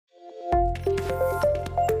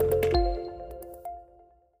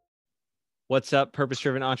What's up,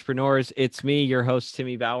 purpose-driven entrepreneurs? It's me, your host,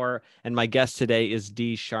 Timmy Bauer, and my guest today is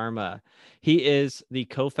D. Sharma. He is the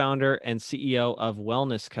co-founder and CEO of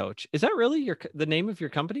Wellness Coach. Is that really the name of your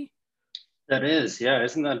company? That is, yeah.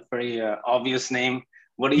 Isn't that a very obvious name?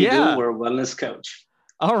 What do you do? Yeah. We're a wellness coach.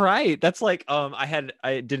 All right. That's like,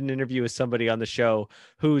 I did an interview with somebody on the show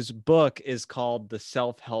whose book is called The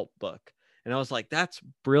Self-Help Book. And I was like, that's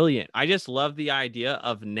brilliant. I just love the idea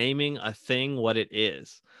of naming a thing what it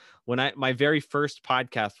is. My very first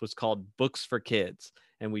podcast was called Books for Kids,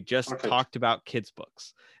 and we just Perfect. talked about kids'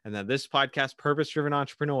 books. And then this podcast, Purpose Driven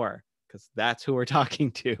Entrepreneur, because that's who we're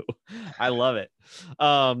talking to. I love it.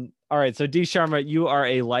 All right. So D. Sharma, you are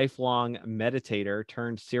a lifelong meditator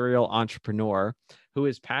turned serial entrepreneur who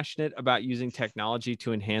is passionate about using technology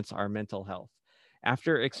to enhance our mental health.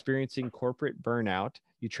 After experiencing corporate burnout,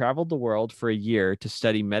 you traveled the world for a year to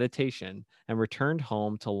study meditation and returned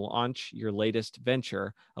home to launch your latest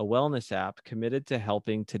venture, a wellness app committed to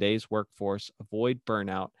helping today's workforce avoid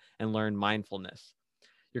burnout and learn mindfulness.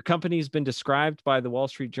 Your company has been described by the Wall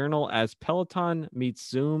Street Journal as Peloton meets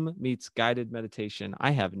Zoom meets guided meditation.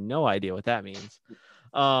 I have no idea what that means.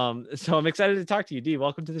 So I'm excited to talk to you, D.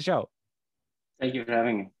 Welcome to the show. Thank you for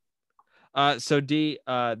having me. So D,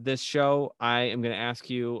 this show, I am going to ask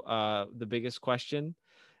you the biggest question,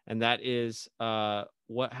 and that is, how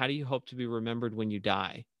do you hope to be remembered when you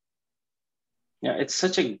die? Yeah, it's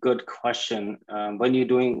such a good question. When you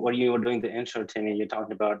were doing the intro, Timmy, you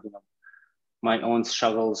talked about my own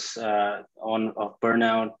struggles of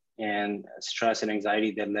burnout and stress and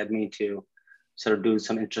anxiety that led me to sort of do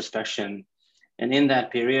some introspection. And in that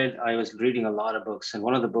period, I was reading a lot of books. And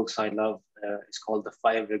one of the books I love is called The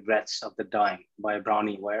 5 Regrets of the Dying by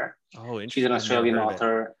Bronnie Ware. Oh, interesting. She's an Australian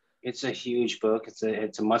author. It's a huge book.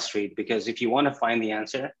 It's a must read, because if you want to find the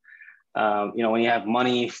answer, when you have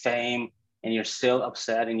money, fame, and you're still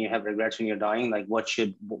upset and you have regrets when you're dying, like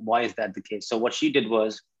why is that the case? So what she did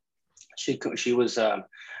was she was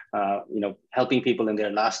helping people in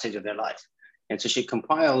their last stage of their life. And so she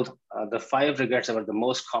compiled the 5 regrets that were the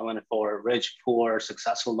most common for rich, poor,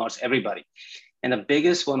 successful, not everybody. And the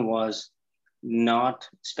biggest one was not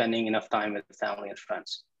spending enough time with family and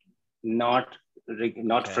friends, not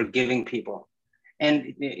forgiving people.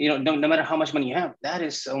 And no matter how much money you have, that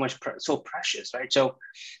is so precious, right? So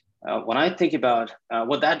when I think about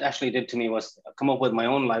what that actually did to me was come up with my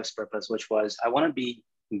own life's purpose, which was I want to be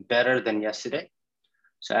better than yesterday.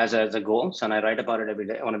 So as a goal, and I write about it every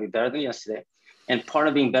day, I want to be better than yesterday. And part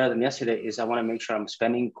of being better than yesterday is I want to make sure I'm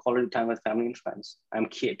spending quality time with family and friends. I'm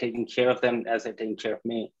taking care of them as they're taking care of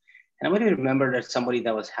me. And I want to remember that somebody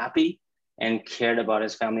that was happy and cared about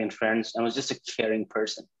his family and friends and was just a caring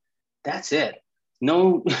person. That's it.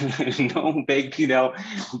 No, no big,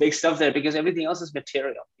 big stuff there, because everything else is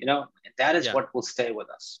material. That is what will stay with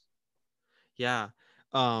us. Yeah.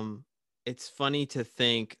 It's funny to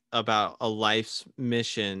think about a life's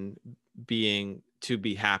mission being to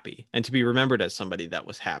be happy and to be remembered as somebody that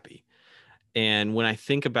was happy. And when I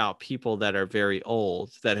think about people that are very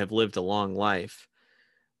old, that have lived a long life,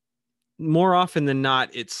 more often than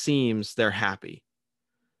not, it seems they're happy.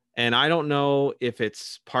 And I don't know if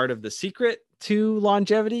it's part of the secret to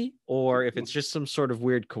longevity, or if it's just some sort of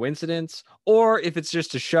weird coincidence, or if it's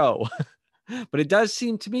just a show. But it does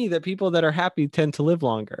seem to me that people that are happy tend to live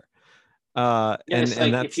longer.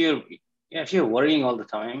 If you're worrying all the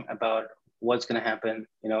time about what's going to happen,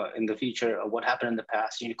 in the future, or what happened in the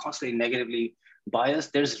past, you're constantly negatively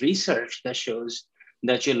biased. There's research that shows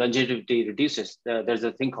that your longevity reduces. There's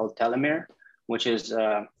a thing called telomere, which is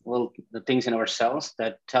the things in our cells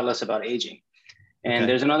that tell us about aging. And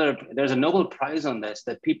there's a Nobel Prize on this,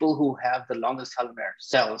 that people who have the longest telomere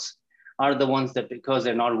cells are the ones that, because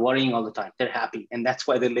they're not worrying all the time, they're happy, and that's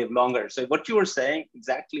why they live longer. So what you were saying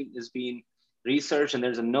exactly is being researched, and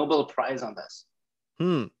there's a Nobel Prize on this.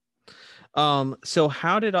 So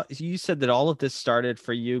how did you said that all of this started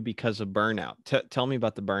for you because of burnout? Tell me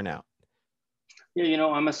about the burnout. Yeah,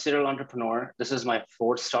 I'm a serial entrepreneur. This is my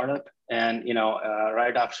 4th startup, and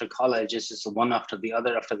right after college, it's just one after the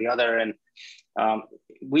other, and I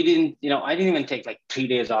didn't even take like 3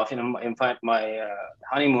 days off. In fact, my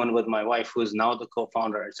honeymoon with my wife, who's now the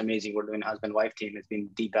co-founder, it's amazing. We're doing husband-wife team. It's been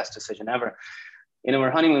the best decision ever.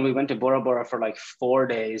 Our honeymoon, we went to Bora Bora for like 4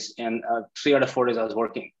 days, and 3 out of 4 days I was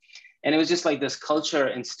working. And it was just like this culture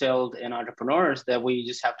instilled in entrepreneurs that we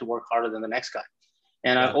just have to work harder than the next guy.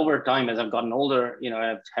 And over time, as I've gotten older,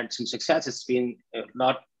 I've had some success. It's been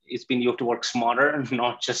you have to work smarter,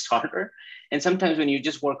 not just harder. And sometimes when you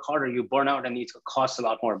just work harder, you burn out, and it costs a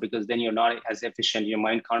lot more, because then you're not as efficient. Your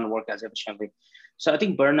mind can't work as efficiently. So I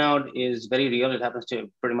think burnout is very real. It happens to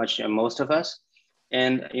pretty much most of us.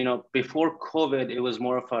 And, before COVID, it was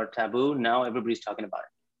more of a taboo. Now everybody's talking about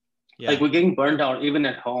it. Like Yeah. we're getting burned out even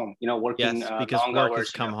at home, working Yes, because long work has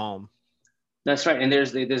hours. come home. That's right. And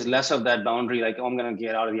there's less of that boundary, like, oh, I'm going to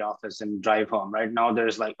get out of the office and drive home. Right now,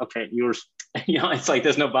 there's like, okay, it's like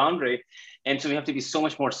there's no boundary. And so we have to be so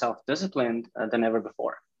much more self-disciplined than ever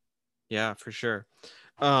before. Yeah, for sure.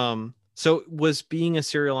 So was being a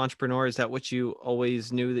serial entrepreneur, is that what you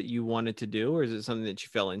always knew that you wanted to do, or is it something that you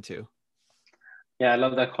fell into? Yeah, I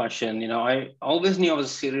love that question. I always knew I was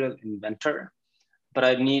a serial inventor, but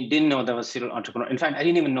I didn't know that I was a serial entrepreneur. In fact, I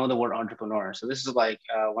didn't even know the word entrepreneur. So this is like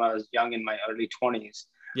when I was young, in my early 20s.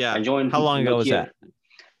 I Yeah. joined How long ago was Nokia. that?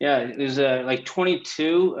 Yeah, it was like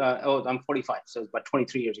 22. I'm 45, so it's about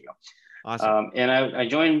 23 years ago. Awesome. And I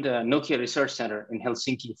joined Nokia Research Center in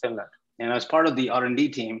Helsinki, Finland. And I was part of the R&D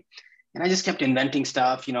team. And I just kept inventing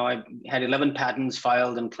stuff. I had 11 patents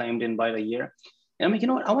filed and claimed in by a year. And I'm like, you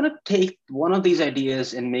know what? I want to take one of these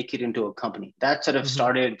ideas and make it into a company. That sort of Mm-hmm.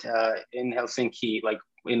 started in Helsinki, like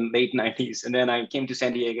in late 90s. And then I came to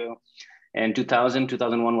San Diego, and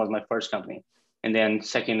 2001 was my first company. And then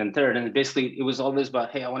second and third. And basically, it was always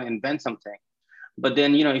about, hey, I want to invent something. But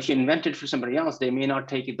then, if you invent it for somebody else, they may not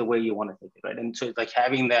take it the way you want to take it, right? And so it's like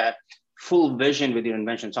having that full vision with your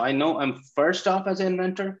invention. So I know I'm first off as an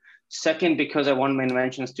inventor. Second, because I want my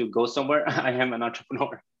inventions to go somewhere, I am an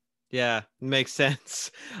entrepreneur. Yeah, makes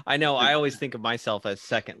sense. I know I always think of myself as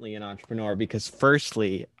secondly an entrepreneur because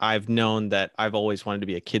firstly, I've known that I've always wanted to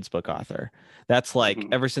be a kids book author. That's like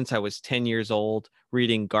ever since I was 10 years old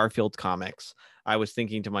reading Garfield comics, I was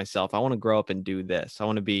thinking to myself, I want to grow up and do this. I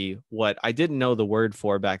want to be what I didn't know the word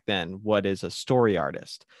for back then. What is a story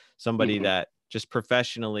artist? Somebody that just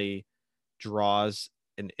professionally draws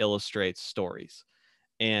and illustrates stories.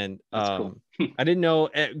 And That's cool. I didn't know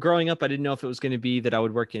growing up, I didn't know if it was going to be that I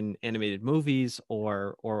would work in animated movies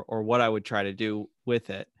or what I would try to do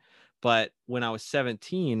with it. But when I was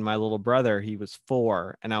 17, my little brother, he was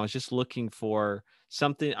 4, and I was just looking for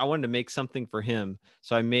something. I wanted to make something for him.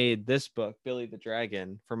 So I made this book, Billy the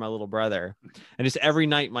Dragon, for my little brother. And just every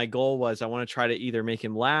night, my goal was I want to try to either make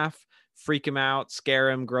him laugh, freak him out, scare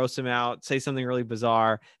him, gross him out, say something really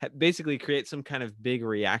bizarre, basically create some kind of big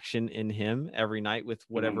reaction in him every night with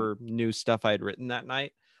whatever new stuff I had written that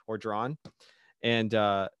night or drawn, and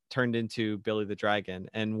turned into Billy the Dragon.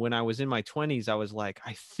 And when I was in my 20s, I was like,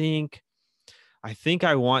 I think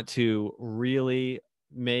I want to really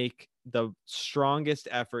make the strongest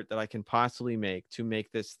effort that I can possibly make to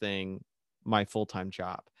make this thing my full-time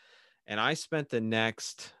job. And I spent the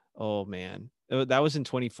next, oh man, that was in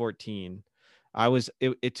 2014.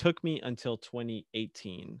 It took me until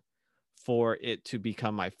 2018 for it to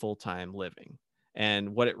become my full-time living.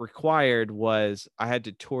 And what it required was I had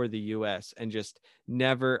to tour the US and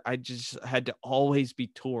I just had to always be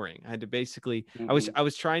touring. I had to basically, I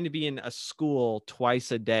was trying to be in a school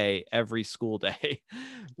twice a day, every school day,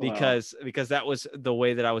 Wow. because that was the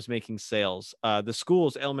way that I was making sales.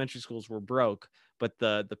 The elementary schools were broke, but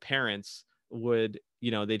the parents would,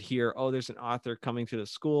 they'd hear, oh, there's an author coming to the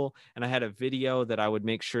school, and I had a video that I would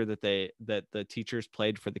make sure that the teachers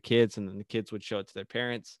played for the kids, and then the kids would show it to their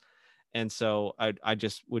parents. And so I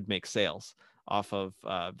just would make sales off of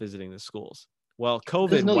visiting the schools. Well,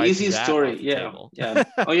 There's COVID no wiped easy that story. off the Yeah. table. Yeah.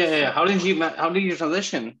 Oh, yeah. Yeah. How did you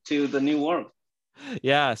transition to the new world?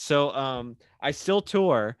 Yeah. So I still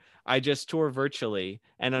tour. I just tour virtually.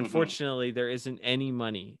 And Mm-hmm. unfortunately, there isn't any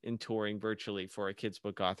money in touring virtually for a kids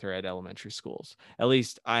book author at elementary schools. At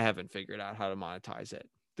least I haven't figured out how to monetize it.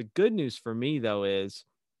 The good news for me, though, is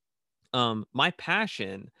my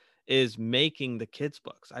passion is making the kids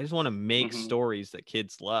books. I just want to make Mm-hmm. stories that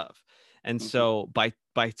kids love. And Mm-hmm. so by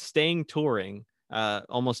staying touring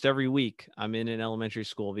almost every week, I'm in an elementary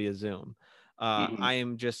school via Zoom. Mm-hmm. I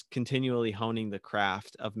am just continually honing the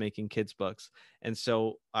craft of making kids books. And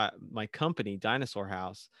so my company, Dinosaur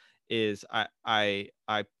House, is the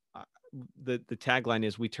tagline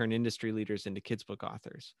is we turn industry leaders into kids book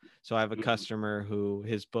authors. So I have a Mm-hmm. customer who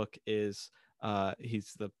his book is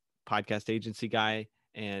he's the podcast agency guy,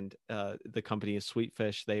 and the company is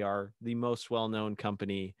Sweetfish. They are the most well-known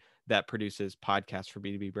company that produces podcasts for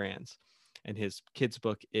B2B brands. And his kids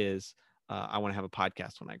book is I want to have a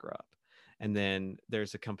podcast when I grow up. And then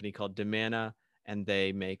there's a company called Demana, and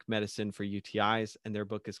they make medicine for UTIs, and their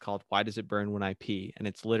book is called Why Does It Burn When I Pee? And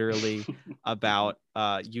it's literally about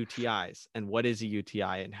UTIs and what is a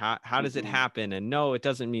UTI and how does it Mm-hmm. happen, and no, it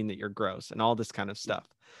doesn't mean that you're gross, and all this kind of stuff.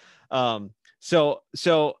 So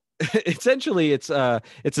essentially it's a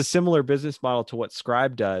similar business model to what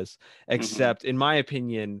Scribe does, Mm-hmm. except in my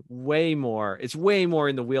opinion, it's way more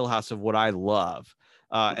in the wheelhouse of what I love.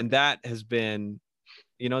 And that has been,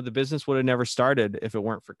 the business would have never started if it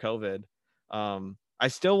weren't for COVID. I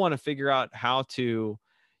still want to figure out how to,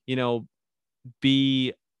 you know,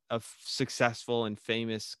 be a successful and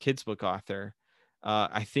famous kids book author.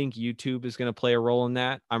 I think YouTube is going to play a role in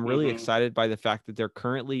that. I'm really Mm-hmm. excited by the fact that there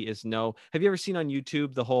currently is no. Have you ever seen on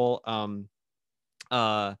YouTube the whole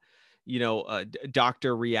uh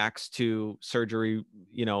doctor reacts to surgery,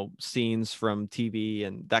 scenes from TV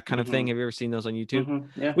and that kind of thing? Mm-hmm. Have you ever seen those on YouTube?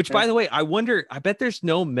 Mm-hmm. Yeah, Which, yeah. by the way, I bet there's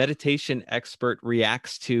no meditation expert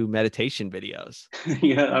reacts to meditation videos.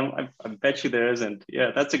 Yeah, I bet you there isn't.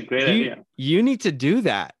 Yeah, that's a great you idea. you need to do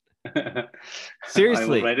that. I will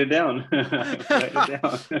Seriously. write it down. I will write it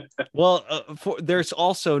down. Well, there's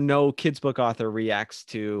also no kids book author reacts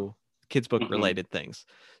to kids book Mm-hmm. related things,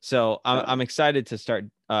 so I'm, Got it. I'm excited to start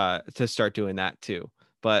doing that too.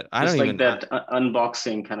 But I don't Just like even. that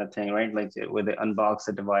unboxing kind of thing, right? Like where they unbox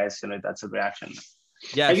the device, that's a reaction.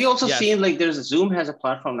 Have you Yes, also yes, seen like Zoom has a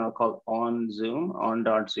platform now called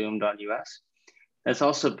on.zoom.us. That's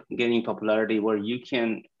also gaining popularity where you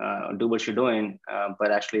can do what you're doing,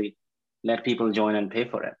 but actually let people join and pay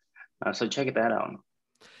for it. So check that out.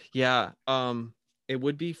 yeah. It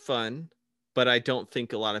would be fun, but I don't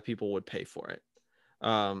think a lot of people would pay for it.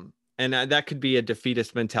 And that could be a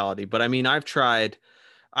defeatist mentality. But I mean, I've tried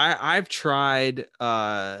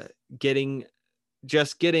getting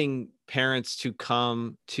parents to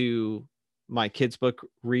come to my kids book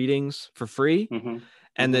readings for free, Mm-hmm.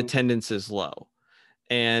 and the Mm-hmm. attendance is low.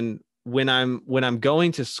 And when I'm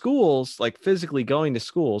going to schools, like physically going to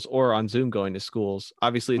schools or on Zoom going to schools,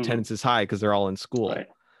 obviously Mm-hmm. attendance is high because they're all in school, Right.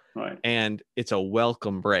 Right. and it's a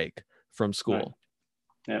welcome break from Right. school.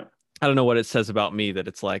 Yeah. I don't know what it says about me that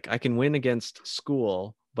it's like I can win against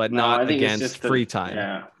school but No, not I think it's against just the free time.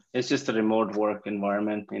 yeah, it's just the remote work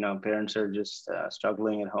environment. Parents are just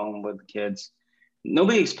struggling at home with kids.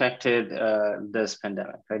 Nobody expected this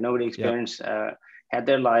pandemic, right? Nobody Yep. experienced had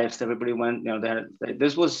their lives. Everybody went,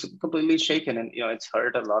 this was completely shaken, and it's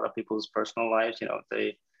hurt a lot of people's personal lives.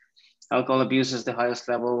 The alcohol abuse is the highest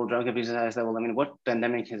level, drug abuse is the highest level. I mean, what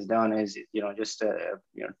pandemic has done is just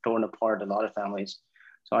torn apart a lot of families.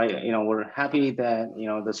 So we're happy that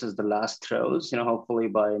this is the last throes. Hopefully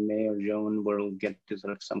by May or June we'll get to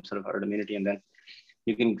sort of some sort of herd immunity, and then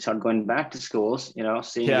you can start going back to schools.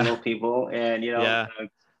 Seeing Yeah. real people, and Yeah.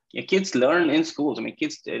 kids learn in schools. I mean,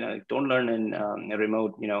 kids don't learn in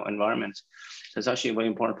remote environments. So it's actually very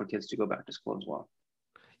important for kids to go back to school as well.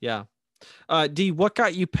 Yeah. D, what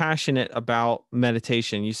got you passionate about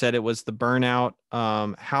meditation? You said it was the burnout.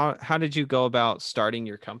 How did you go about starting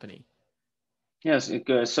your company? Yes,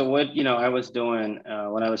 good. So what I was doing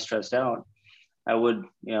when I was stressed out, I would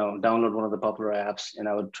download one of the popular apps and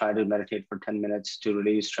I would try to meditate for 10 minutes to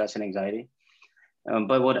relieve stress and anxiety.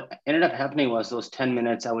 But what ended up happening was those 10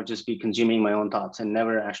 minutes I would just be consuming my own thoughts and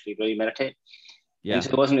never actually really meditate. And Yeah. so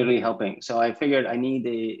it wasn't really helping. So I figured I need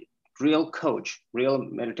a real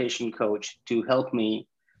meditation coach to help me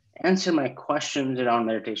answer my questions around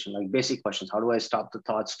meditation, like basic questions. How do I stop the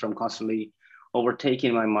thoughts from constantly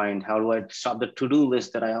overtaking my mind? How do I stop the to-do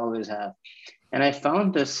list that I always have? And I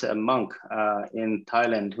found this monk in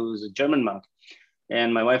Thailand who's a German monk.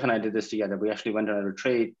 And my wife and I did this together. We actually went on a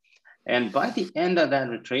retreat. And by the end of that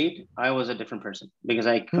retreat, I was a different person because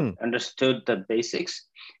I Hmm. understood the basics,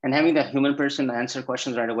 and having that human person answer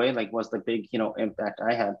questions right away, like was the big, impact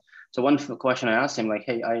I had. So one question I asked him, like,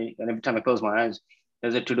 hey, and every time I close my eyes,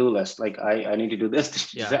 there's a to-do list. Like I need to do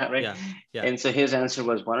this, do Yeah. that, right? Yeah. Yeah. And so his answer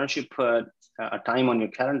was, why don't you put a time on your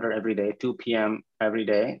calendar every day, 2 p.m. every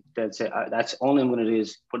day. That's it. That's only I'm going to do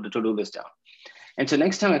is put the to-do list down. And so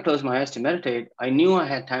next time I closed my eyes to meditate, I knew I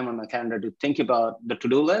had time on my calendar to think about the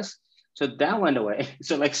to-do list. So that went away.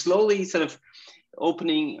 So like slowly sort of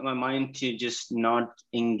opening my mind to just not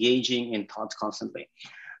engaging in thoughts constantly.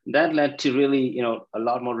 That led to really, a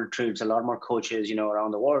lot more retreats, a lot more coaches,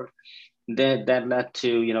 around the world. That led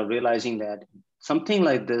to, realizing that something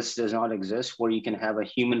like this does not exist where you can have a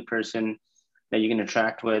human person that you can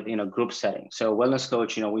interact with in a group setting. So Wellness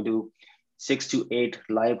Coach, we do 6 to 8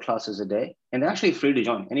 live classes a day, and they're actually free to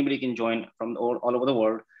join. Anybody can join from all over the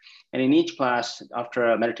world. And in each class, after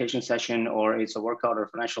a meditation session or it's a workout or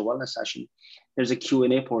financial wellness session, there's a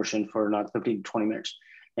Q&A portion for like 15 to 20 minutes.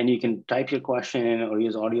 And you can type your question in or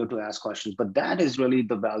use audio to ask questions. But that is really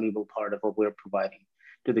the valuable part of what we're providing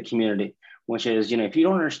to the community, which is, if you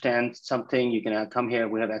don't understand something, you can come here.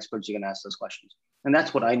 We have experts, you can ask those questions. And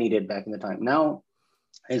that's what I needed back in the time. Now,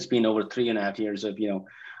 it's been over 3.5 years of,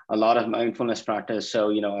 a lot of mindfulness practice.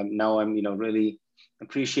 So, I'm really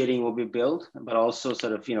appreciating what we built, but also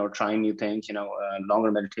sort of, trying new things,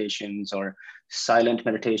 longer meditations or silent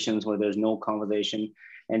meditations where there's no conversation,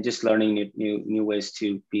 and just learning new ways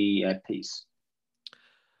to be at peace.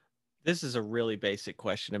 This is a really basic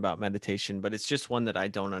question about meditation, but it's just one that I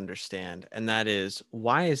don't understand. And that is,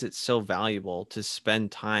 why is it so valuable to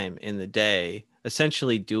spend time in the day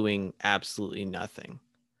essentially doing absolutely nothing?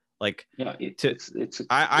 Like, Yeah,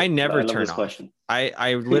 I never I love turn this off. question.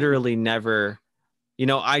 I literally never,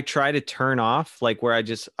 I try to turn off, like where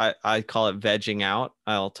I call it vegging out.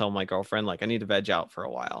 I'll tell my girlfriend, like, I need to veg out for a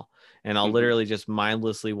while. And I'll Mhm. literally just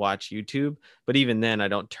mindlessly watch YouTube. But even then, I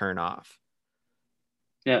don't turn off.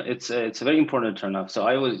 Yeah, it's very important to turn off. So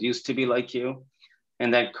I was used to be like you,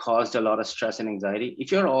 and that caused a lot of stress and anxiety.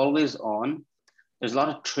 If you're always on, there's a lot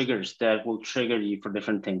of triggers that will trigger you for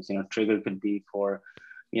different things. Trigger could be for,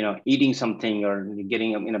 eating something or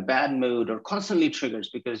getting in a bad mood, or constantly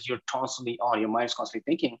triggers because you're constantly on, your mind's constantly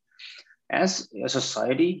thinking. As a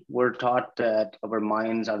society, we're taught that our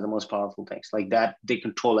minds are the most powerful things, like that they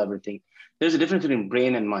control everything. There's a difference between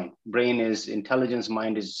brain and mind. Brain is intelligence,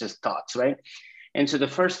 mind is just thoughts, right? And so the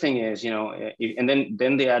first thing is, and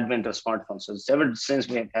then the advent of smartphones. So ever since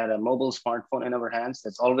we have had a mobile smartphone in our hands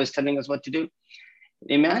that's always telling us what to do,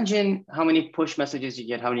 imagine how many push messages you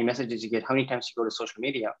get, how many messages you get, how many times you go to social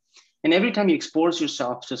media. And every time you expose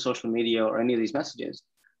yourself to social media or any of these messages,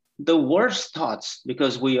 the worst thoughts,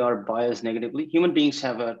 because we are biased negatively, human beings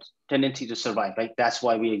have a tendency to survive, right? That's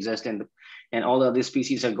why we exist. And all of these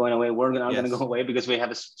species are going away. We're not going to go away because we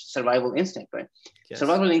have a survival instinct, right? Yes.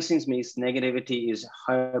 Survival instincts means negativity is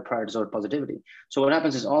higher priorities over positivity. So what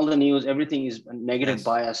happens is all the news, everything is negative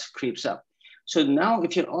bias creeps up. So now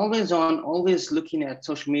if you're always on, always looking at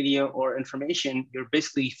social media or information, you're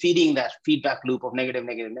basically feeding that feedback loop of negative,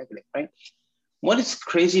 negative, negative, right? What is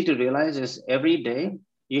crazy to realize is every day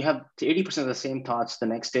you have 80% of the same thoughts the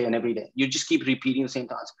next day and every day. You just keep repeating the same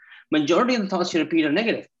thoughts. Majority of the thoughts you repeat are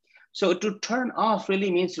negative. So to turn off really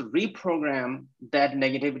means to reprogram that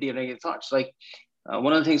negativity or negative thoughts. Like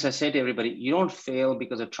one of the things I say to everybody, you don't fail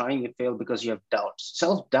because of trying, you fail because you have doubts.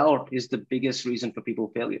 Self-doubt is the biggest reason for people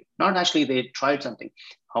failure. Not actually they tried something.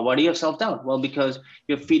 Why do you have self-doubt? Well, because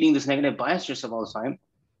you're feeding this negative bias to yourself all the time.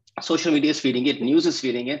 Social media is feeding it, news is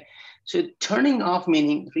feeding it. So turning off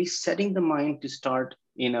meaning resetting the mind to start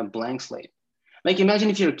in a blank slate. Like imagine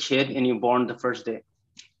if you're a kid and you're born the first day.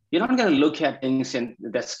 You're not going to look at things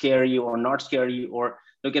that scare you or not scare you, or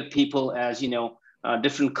look at people as,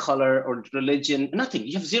 different color or religion, nothing.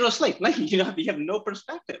 You have zero slate, like, you have no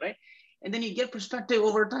perspective, right? And then you get perspective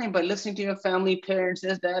over time by listening to your family, parents,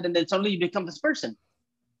 this, that, and then suddenly you become this person.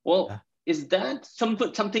 Well, is that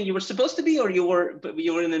something you were supposed to be, or you were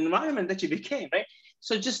in an environment that you became, right?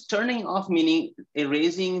 So just turning off meaning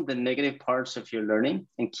erasing the negative parts of your learning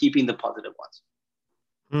and keeping the positive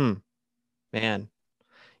ones. Man,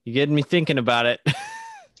 you're getting me thinking about it.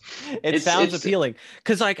 It sounds appealing.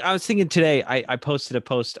 Because like I was thinking today, I posted a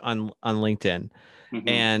post on LinkedIn, mm-hmm.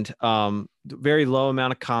 and very low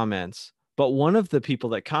amount of comments. But one of the people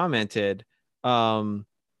that commented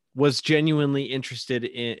was genuinely interested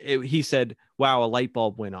in it. He said, "Wow, a light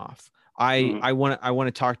bulb went off. I want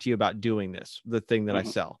to talk to you about doing this, the thing that I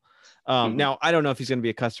sell." Now, I don't know if he's going to be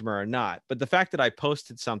a customer or not, but the fact that I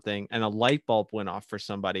posted something and a light bulb went off for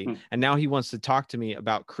somebody, and now he wants to talk to me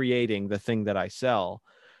about creating the thing that I sell,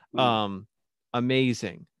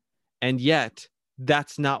 amazing. And yet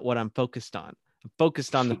that's not what I'm focused on. I'm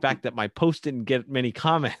focused on the fact that my post didn't get many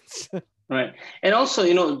comments. Right. And also,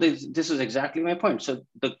 this is exactly my point. So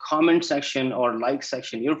the comment section or like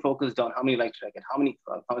section, you're focused on how many likes did I get, how many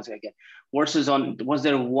comments did I get, versus on, was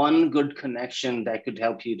there one good connection that could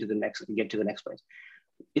help you get to the next place?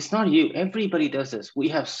 It's not you. Everybody does this. We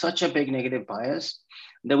have such a big negative bias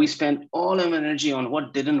that we spend all our energy on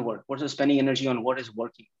what didn't work versus spending energy on what is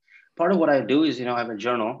working. Part of what I do is, I have a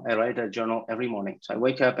journal. I write a journal every morning. So I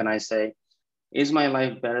wake up and I say, is my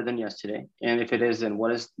life better than yesterday? And if it is, then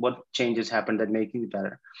what changes happened that make me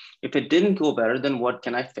better? If it didn't go better, then what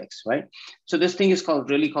can I fix, right? So this thing is called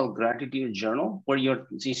gratitude journal, where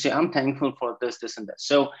you say, I'm thankful for this, this, and this.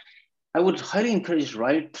 So I would highly encourage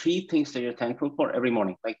write 3 things that you're thankful for every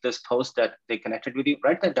morning, like this post that they connected with you,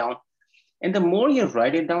 write that down. And the more you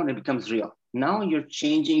write it down, it becomes real. Now you're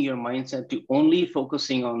changing your mindset to only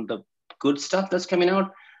focusing on the good stuff that's coming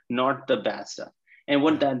out, not the bad stuff. And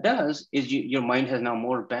what that does is your mind has now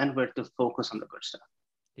more bandwidth to focus on the good stuff.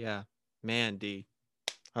 Yeah, man, D,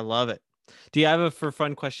 I love it. D, I have a for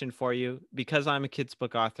fun question for you. Because I'm a kids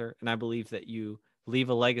book author and I believe that you leave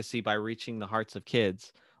a legacy by reaching the hearts of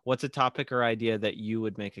kids, what's a topic or idea that you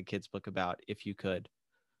would make a kids book about if you could?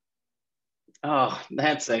 Oh,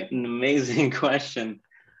 that's an amazing question.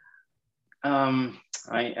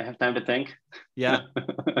 I have time to think. Yeah.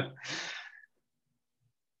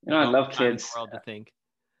 I All love the time in the kids. world to think.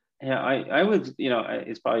 Yeah, I would,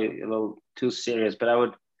 it's probably a little too serious, but I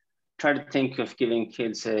would try to think of giving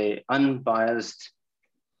kids a unbiased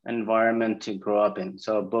environment to grow up in.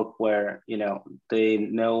 So a book where, they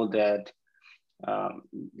know that um,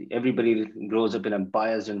 everybody grows up in a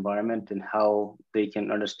biased environment and how they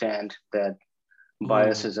can understand that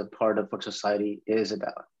bias Ooh, is a part of what society is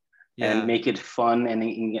about, and yeah. make it fun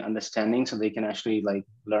and understanding so they can actually like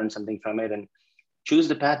learn something from it and choose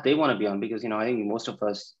the path they want to be on. Because I think most of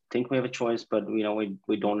us think we have a choice, but we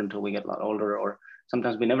don't until we get a lot older, or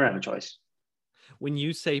sometimes we never have a choice. When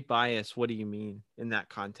you say bias, what do you mean in that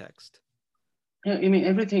context? Yeah, I mean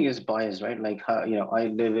everything is biased, right? Like how, I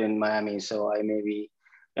live in Miami, so I may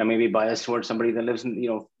be biased towards somebody that lives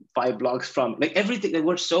in 5 blocks from, like, everything. Like,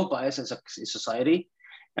 we're so biased as a society.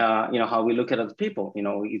 How we look at other people.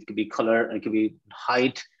 It could be color, it could be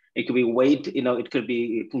height, it could be weight. It could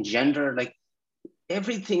be gender. Like,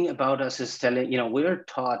 everything about us is telling. We're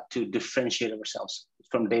taught to differentiate ourselves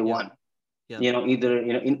from day Yep. one. Yep. Either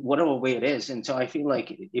in whatever way it is. And so I feel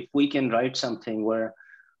like if we can write something where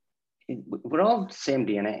we're all the same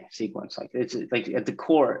DNA sequence. Like, it's like at the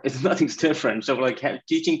core, it's nothing's different. So like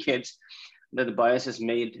teaching kids that the bias is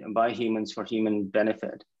made by humans for human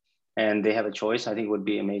benefit, and they have a choice, I think would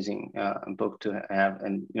be amazing book to have.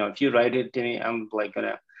 And if you write it, Timmy, I'm like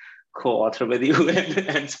gonna co-author with you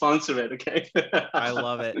and sponsor it. Okay. I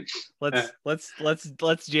love it.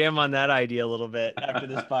 Let's jam on that idea a little bit after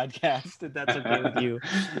this podcast, if that's okay with you.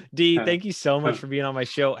 D, thank you so much for being on my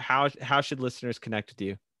show. How should listeners connect with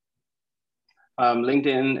you?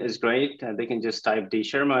 LinkedIn is great. They can just type D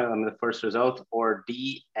Sharma on the first result, or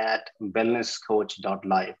D at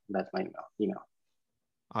WellnessCoach.live. That's my email.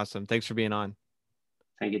 Awesome. Thanks for being on.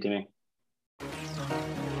 Thank you, Timmy.